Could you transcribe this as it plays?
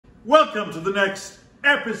Welcome to the next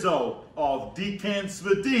episode of Decants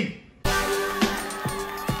with D.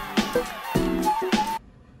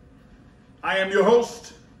 I am your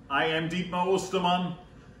host. I am Dietmar Ostermann,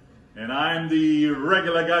 and I'm the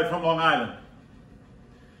regular guy from Long Island.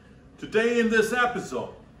 Today in this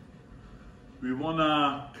episode, we want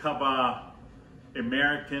to cover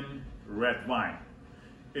American red wine,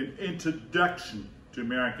 an introduction to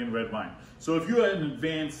American red wine. So if you're an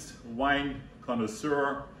advanced wine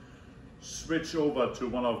connoisseur, switch over to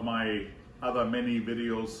one of my other many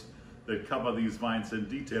videos that cover these wines in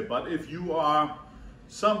detail. But if you are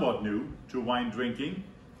somewhat new to wine drinking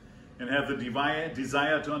and have the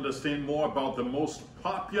desire to understand more about the most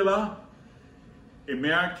popular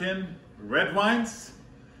American red wines,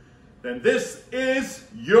 then this is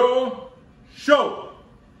your show.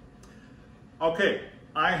 Okay,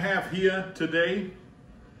 I have here today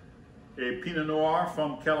a Pinot Noir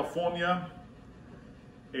from California,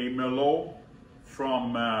 a Merlot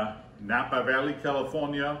from Napa Valley,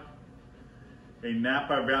 California, a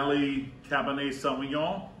Napa Valley Cabernet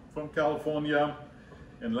Sauvignon from California,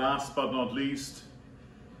 and last but not least,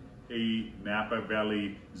 a Napa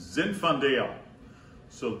Valley Zinfandel.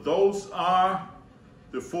 So those are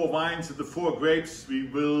the four wines and the four grapes we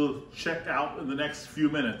will check out in the next few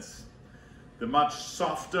minutes. The much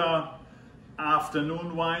softer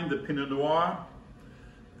afternoon wine, the Pinot Noir,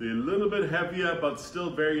 the little bit heavier but still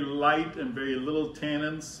very light and very little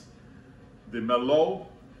tannins, the Merlot,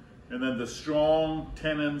 and then the strong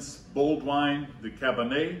tannins, bold wine, the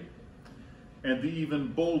Cabernet, and the even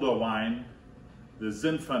bolder wine, the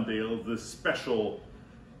Zinfandel, the special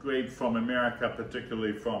grape from America,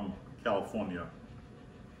 particularly from California.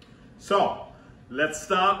 So let's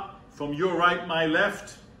start from your right, my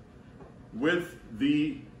left, with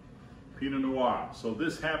the Pinot Noir. So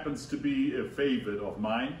this happens to be a favorite of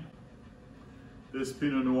mine. This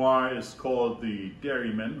Pinot Noir is called the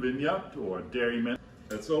Dairyman Vineyard, or Dairyman.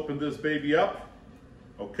 Let's open this baby up.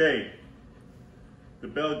 Okay, the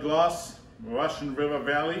Belle Glos, Russian River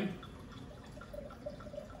Valley,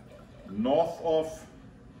 north of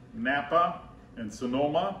Napa and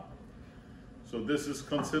Sonoma. So this is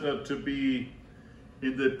considered to be,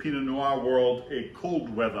 in the Pinot Noir world, a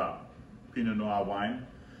cold weather Pinot Noir wine.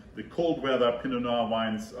 The cold weather Pinot Noir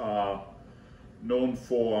wines are known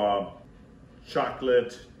for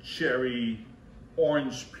chocolate, cherry,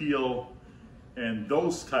 orange peel, and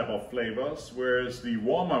those type of flavors, whereas the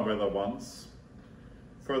warmer weather ones,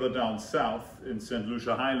 further down south in St.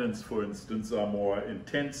 Lucia Highlands, for instance, are more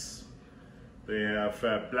intense. They have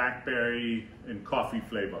blackberry and coffee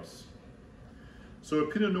flavors. So a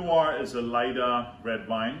Pinot Noir is a lighter red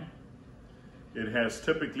wine. It has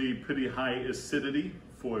typically pretty high acidity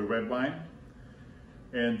for a red wine.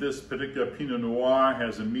 And this particular Pinot Noir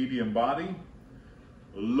has a medium body,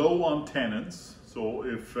 low on tannins. So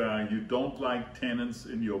if you don't like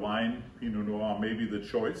tannins in your wine, Pinot Noir may be the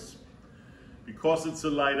choice. Because it's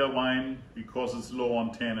a lighter wine, because it's low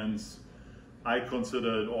on tannins, I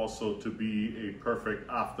consider it also to be a perfect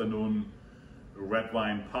afternoon red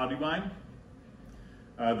wine party wine.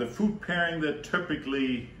 The food pairing that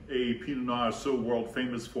typically a Pinot Noir is so world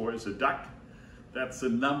famous for is a duck. That's the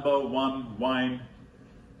number one wine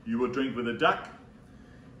you would drink with a duck.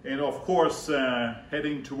 And of course,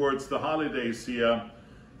 heading towards the holidays here,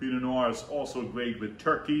 Pinot Noir is also great with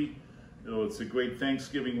turkey. It's a great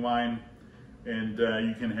Thanksgiving wine. And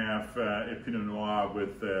you can have a Pinot Noir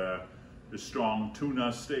with a strong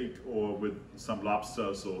tuna steak or with some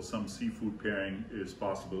lobster, so some seafood pairing is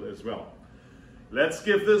possible as well. Let's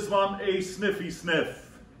give this one a sniffy sniff.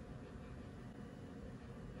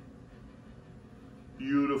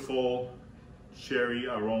 Beautiful cherry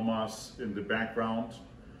aromas in the background.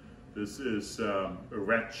 This is a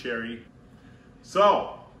red cherry.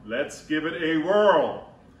 So let's give it a whirl.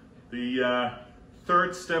 The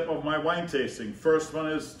third step of my wine tasting. First one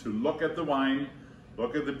is to look at the wine,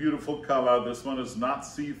 look at the beautiful color. This one is not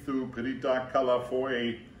see-through, pretty dark color for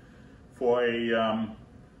a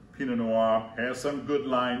Pinot Noir. Has some good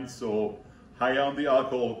lines, so high on the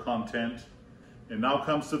alcohol content. And now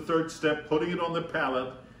comes the third step, putting it on the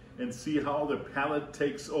palate and see how the palate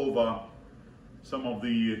takes over some of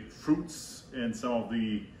the fruits and some of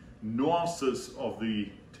the nuances of the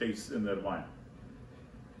taste in that wine.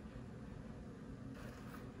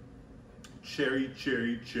 Cherry,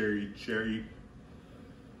 cherry, cherry, cherry,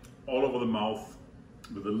 all over the mouth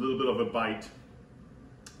with a little bit of a bite.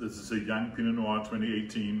 This is a young Pinot Noir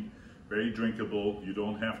 2018, very drinkable. You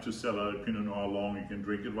don't have to sell a Pinot Noir long, you can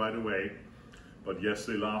drink it right away. But yes,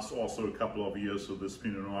 they last also a couple of years, so this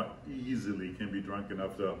Pinot Noir easily can be drunk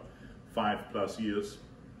after 5+ years.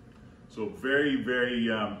 So very, very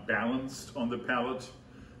balanced on the palate.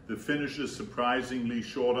 The finish is surprisingly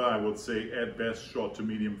shorter. I would say at best short to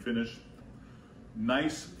medium finish.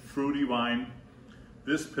 Nice fruity wine.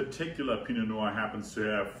 This particular Pinot Noir happens to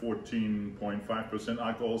have 14.5%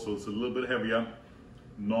 alcohol, so it's a little bit heavier.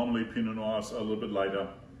 Normally Pinot Noirs are a little bit lighter.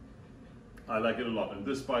 I like it a lot. And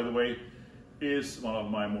this, by the way, is one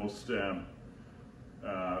of my most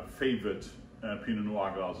favorite Pinot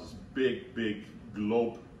Noir glasses. Big, big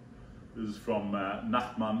globe. This is from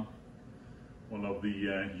Nachman, one of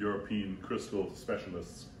the European crystal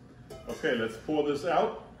specialists. Okay, let's pour this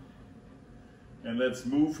out. And let's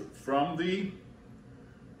move from the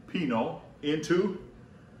Pinot into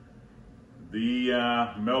the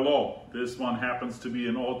Merlot. This one happens to be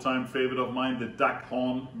an all-time favorite of mine, the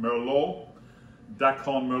Duckhorn Merlot.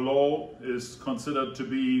 Duckhorn Merlot is considered to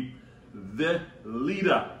be the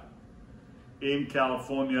leader in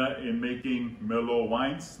California in making Merlot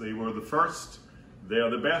wines. They were the first, they are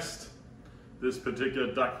the best. This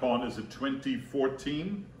particular Duckhorn is a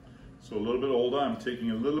 2014, so a little bit older. I'm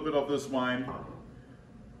taking a little bit of this wine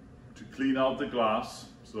to clean out the glass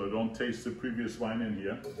so I don't taste the previous wine in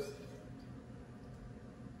here.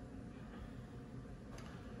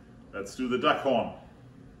 Let's do the Duckhorn.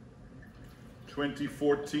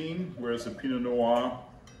 2014, whereas the Pinot Noir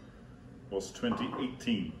was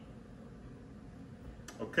 2018.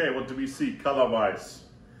 Okay, what do we see color-wise?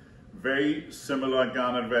 Very similar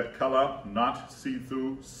garnet red color, not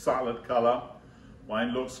see-through, solid color.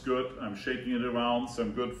 Wine looks good. I'm shaking it around,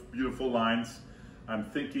 some good, beautiful lines. I'm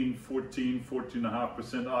thinking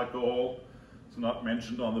 14.5% alcohol. It's not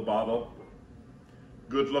mentioned on the bottle.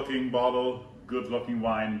 Good looking bottle, good looking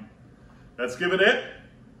wine. Let's give it a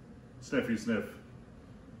sniffy sniff.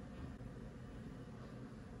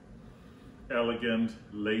 Elegant,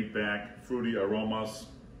 laid back, fruity aromas.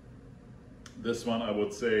 This one I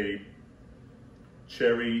would say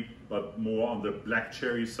cherry, but more on the black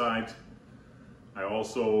cherry side. I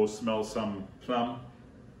also smell some plum.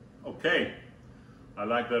 Okay, I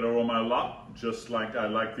like that aroma a lot, just like I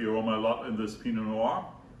like the aroma a lot in this Pinot Noir.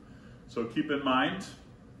 So keep in mind,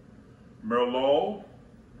 Merlot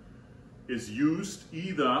is used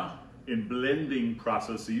either in blending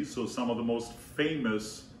processes, so some of the most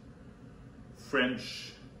famous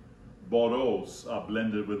French Bordeaux's are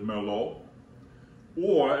blended with Merlot,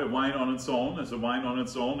 or a wine on its own. As a wine on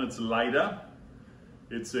its own, it's lighter.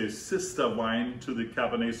 It's a sister wine to the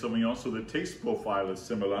Cabernet Sauvignon, so the taste profile is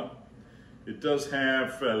similar. It does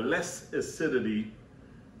have less acidity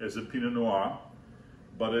as a Pinot Noir,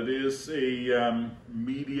 but it is a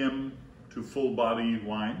medium to full body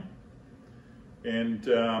wine, and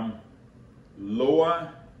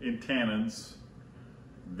lower in tannins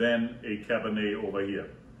than a Cabernet over here.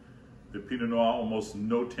 The Pinot Noir, almost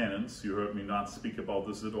no tannins. You heard me not speak about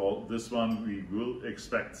this at all. This one, we will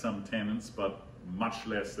expect some tannins, but much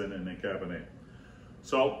less than in a Cabernet.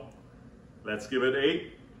 So, let's give it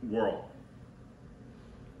a whirl.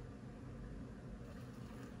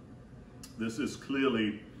 This is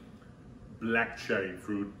clearly black cherry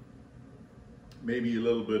fruit. Maybe a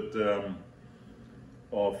little bit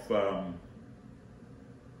of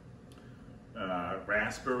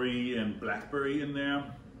raspberry and blackberry in there,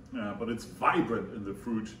 but it's vibrant in the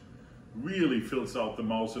fruit, really fills out the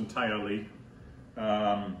mouth entirely.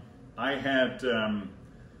 I had the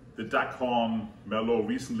Duckhorn Merlot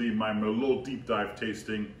recently, my Merlot deep dive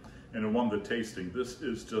tasting, and I won the tasting. This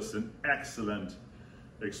is just an excellent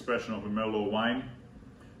expression of a Merlot wine.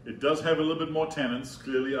 It does have a little bit more tannins.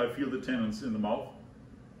 Clearly I feel the tannins in the mouth.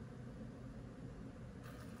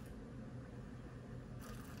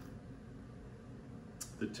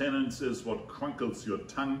 The tannins is what crunkles your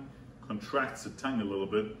tongue, contracts the tongue a little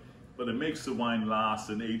bit, but it makes the wine last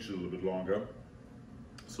and age a little bit longer.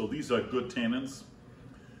 So these are good tannins.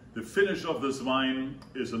 The finish of this wine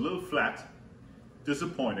is a little flat,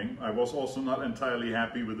 disappointing. I was also not entirely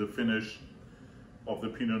happy with the finish of the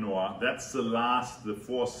Pinot Noir. That's the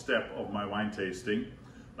fourth step of my wine tasting.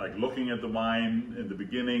 Like looking at the wine in the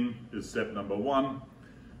beginning is step number one.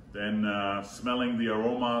 Then smelling the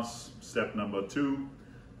aromas, step number two.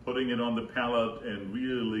 Putting it on the palate and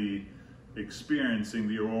really experiencing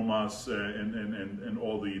the aromas and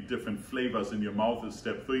all the different flavors in your mouth is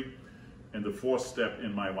step three. And the fourth step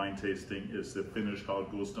in my wine tasting is the finish, how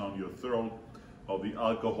it goes down your throat, how the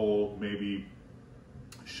alcohol maybe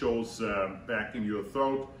shows back in your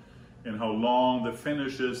throat, and how long the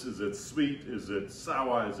finish is. Is it sweet? Is it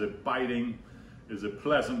sour? Is it biting? Is it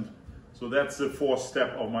pleasant? So that's the fourth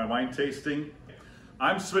step of my wine tasting.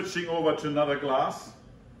 I'm switching over to another glass.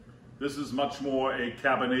 This is much more a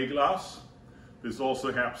Cabernet glass. This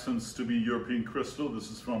also happens to be European crystal. This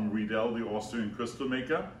is from Riedel, the Austrian crystal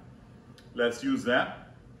maker. Let's use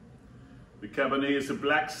that. The Cabernet is a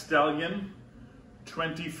Black Stallion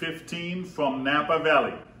 2015 from Napa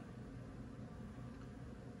Valley.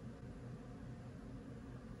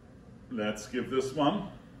 Let's give this one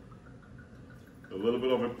a little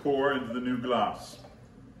bit of a pour into the new glass.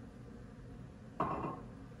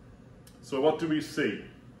 So what do we see?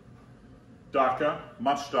 Darker,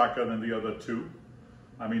 much darker than the other two.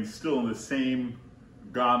 I mean, still in the same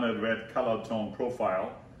garnet red color tone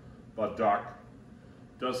profile, but dark.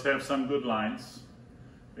 Does have some good lines.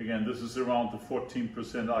 Again, this is around the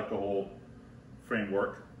 14% alcohol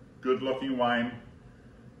framework. Good looking wine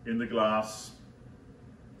in the glass.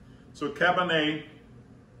 So Cabernet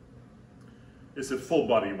is a full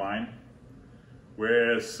body wine,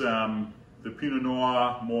 whereas the Pinot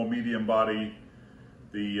Noir, more medium body,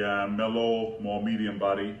 the Merlot, more medium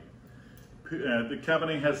body. The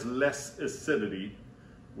Cabernet has less acidity,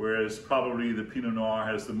 whereas probably the Pinot Noir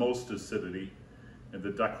has the most acidity, and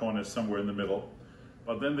the Duckhorn is somewhere in the middle.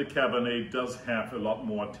 But then the Cabernet does have a lot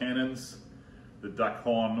more tannins. The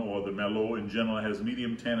Duckhorn or the Merlot in general has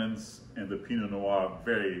medium tannins, and the Pinot Noir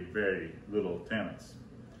very, very little tannins.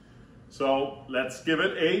 So let's give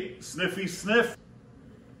it a sniffy sniff.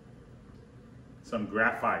 Some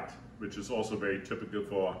graphite, which is also very typical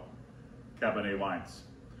for Cabernet wines.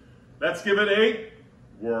 Let's give it a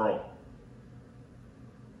whirl.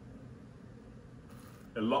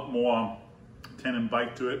 A lot more tannin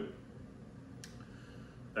bite to it.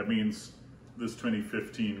 That means this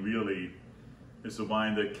 2015 really is a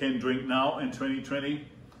wine that can drink now in 2020,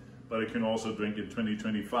 but it can also drink in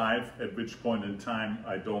 2025, at which point in time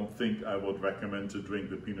I don't think I would recommend to drink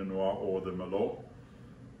the Pinot Noir or the Merlot.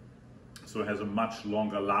 So it has a much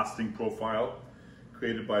longer lasting profile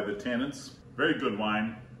created by the tannins. Very good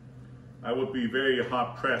wine. I would be very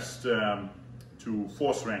hard pressed to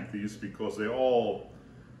force rank these because they're all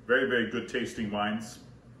very, very good tasting wines.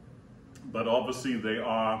 But obviously they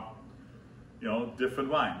are, you know, different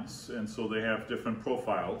wines, and so they have different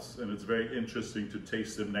profiles, and it's very interesting to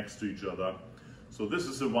taste them next to each other. So this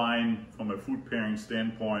is a wine from a food pairing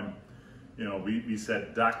standpoint. You know, we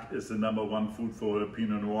said duck is the #1 food for the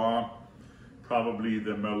Pinot Noir. Probably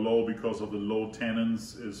the Merlot, because of the low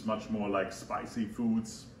tannins, is much more like spicy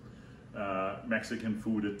foods. Mexican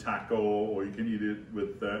food, a taco, or you can eat it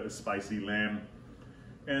with a spicy lamb.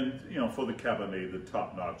 And you know, for the Cabernet, the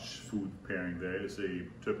top-notch food pairing there is a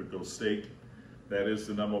typical steak. That is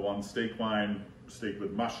the #1 steak wine, steak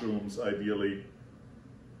with mushrooms ideally.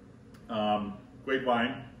 Great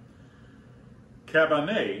wine.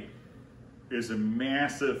 Cabernet is a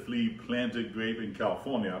massively planted grape in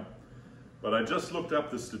California, but I just looked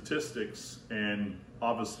up the statistics, and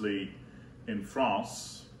obviously in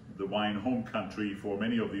France, the wine home country for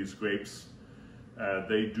many of these grapes,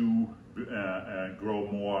 they do grow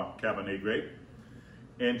more Cabernet grape.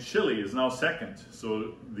 And Chile is now second.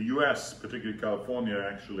 So the US, particularly California,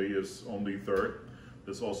 actually is only third.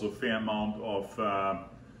 There's also a fair amount of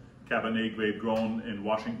Cabernet grape grown in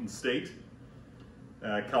Washington State.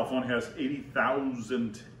 California has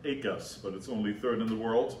 80,000 acres, but it's only third in the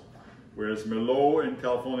world. Whereas Merlot in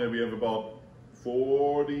California, we have about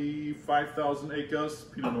 45,000 acres.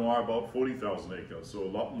 Pinot Noir about 40,000 acres, so a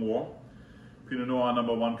lot more. Pinot Noir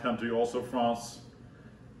 #1 country, also France.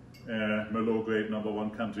 Merlot grape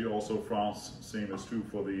 #1 country, also France. Same is true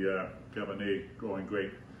for the Cabernet growing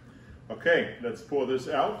grape. Okay, let's pour this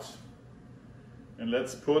out, and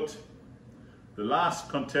let's put the last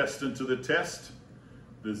contestant to the test,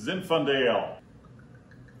 the Zinfandel.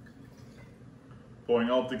 Pouring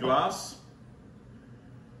out the glass.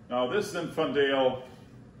 Now this Zinfandel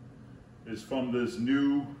is from this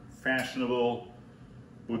new fashionable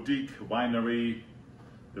boutique winery,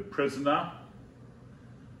 the Prisoner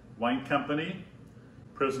Wine Company.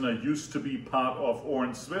 Prisoner used to be part of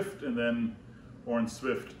Orange Swift, and then Orange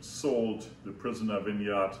Swift sold the Prisoner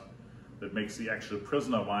vineyard that makes the actual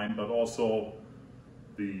Prisoner wine, but also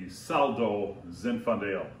the Saldo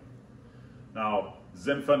Zinfandel. Now,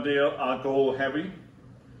 Zinfandel, alcohol heavy.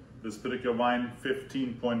 This particular wine,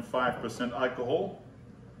 15.5% alcohol.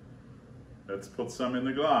 Let's put some in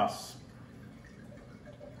the glass.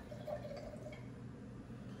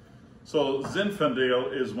 So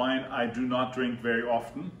Zinfandel is wine I do not drink very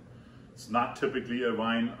often. It's not typically a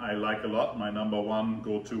wine I like a lot. My #1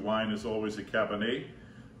 go-to wine is always a Cabernet.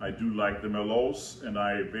 I do like the Merlots, and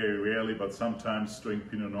I very rarely, but sometimes drink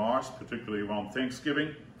Pinot Noirs, particularly around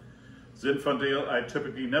Thanksgiving. Zinfandel I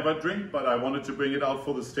typically never drink, but I wanted to bring it out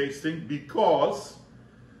for this tasting because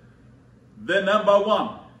the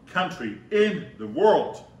 #1 country in the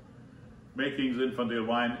world making Zinfandel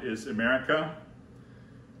wine is America.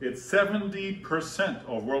 It's 70%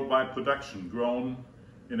 of worldwide production grown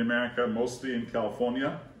in America, mostly in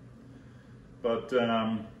California, but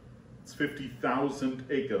it's 50,000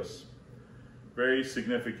 acres, very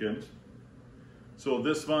significant. So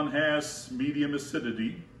this one has medium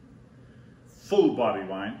acidity, full body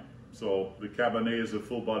wine. So the Cabernet is a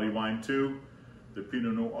full body wine too. The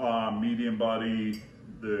Pinot Noir medium body,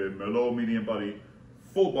 the Merlot medium body,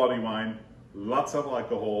 full body wine, lots of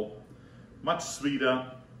alcohol, much sweeter,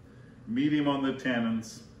 medium on the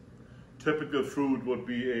tannins. Typical fruit would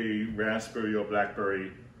be a raspberry or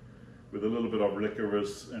blackberry with a little bit of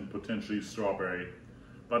licorice and potentially strawberry.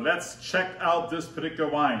 But let's check out this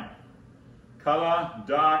particular wine. Color,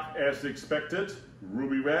 dark as expected,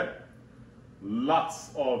 ruby red.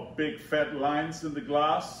 Lots of big fat lines in the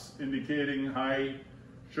glass indicating high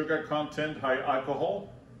sugar content, high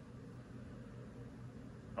alcohol.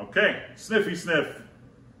 Okay, sniffy sniff.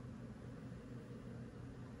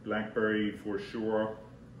 Blackberry for sure,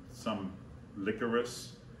 some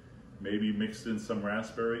licorice, maybe mixed in some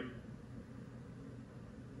raspberry.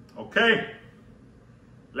 Okay,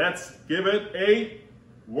 let's give it a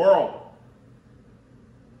whirl.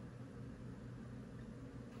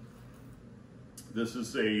 This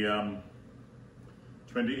is a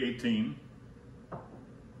 2018.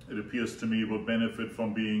 It appears to me will benefit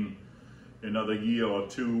from being another year or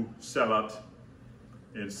two cellared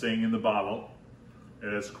and staying in the bottle.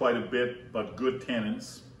 It has quite a bit, but good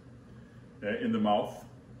tannins in the mouth.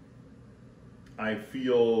 I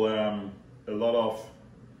feel a lot of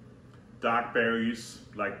dark berries,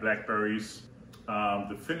 like blackberries.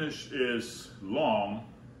 The finish is long,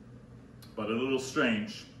 but a little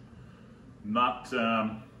strange. Not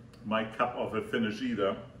my cup of a finish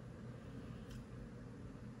either.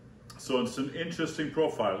 So it's an interesting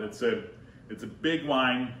profile. It's a big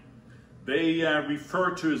wine. They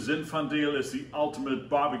refer to Zinfandel as the ultimate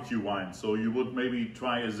barbecue wine. So you would maybe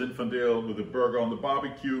try a Zinfandel with a burger on the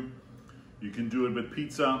barbecue. You can do it with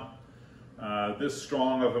pizza. This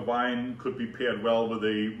strong of a wine could be paired well with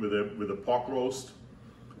a pork roast.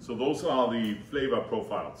 So those are the flavor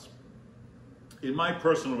profiles. In my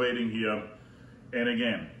personal rating here, and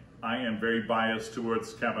again, I am very biased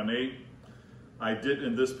towards Cabernet. I did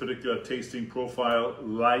in this particular tasting profile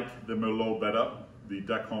like the Merlot better. The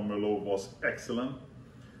Duckhorn Merlot was excellent.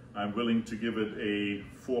 I'm willing to give it a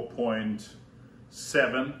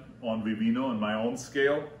 4.7 on Vivino on my own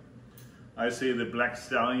scale. I say the Black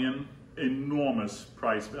Stallion, enormous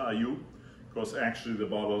price value, because actually the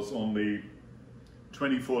bottle is only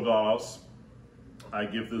 $24. I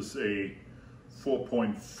give this a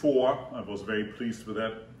 4.4. I was very pleased with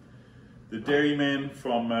that. The Dairyman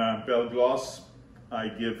from Belle Glos, I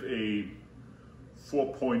give a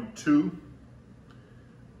 4.2.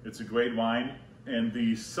 It's a great wine. And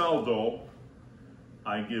the Saldo,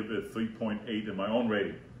 I give a 3.8 in my own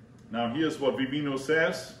rating. Now here's what Vivino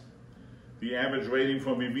says. The average rating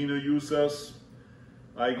from Vivino users,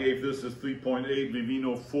 I gave this a 3.8,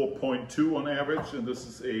 Vivino 4.2 on average, and this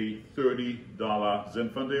is a $30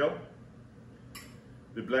 Zinfandel.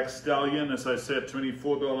 The Black Stallion, as I said,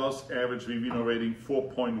 $24, average Vivino rating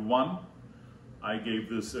 4.1. I gave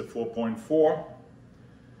this a 4.4.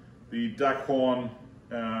 The Duckhorn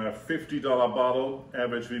 $50 bottle,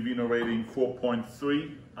 average Vivino rating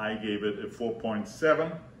 4.3. I gave it a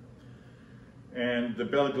 4.7. And the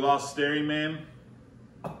Belle Glos Dairyman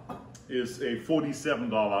is a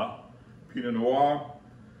 $47 Pinot Noir.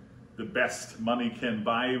 The best money can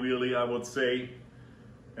buy, really, I would say.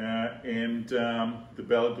 The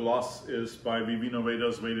Belle Glos is by Vivino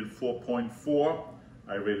Raters rated 4.4.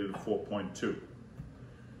 I rated it 4.2.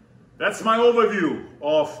 That's my overview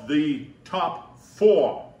of the top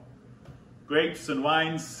 4 grapes and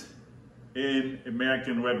wines in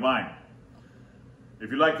American red wine.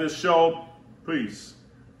 If you like this show, please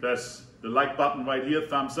press the like button right here,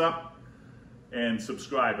 thumbs up, and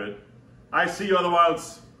subscribe it. I see you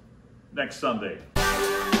otherwise next Sunday.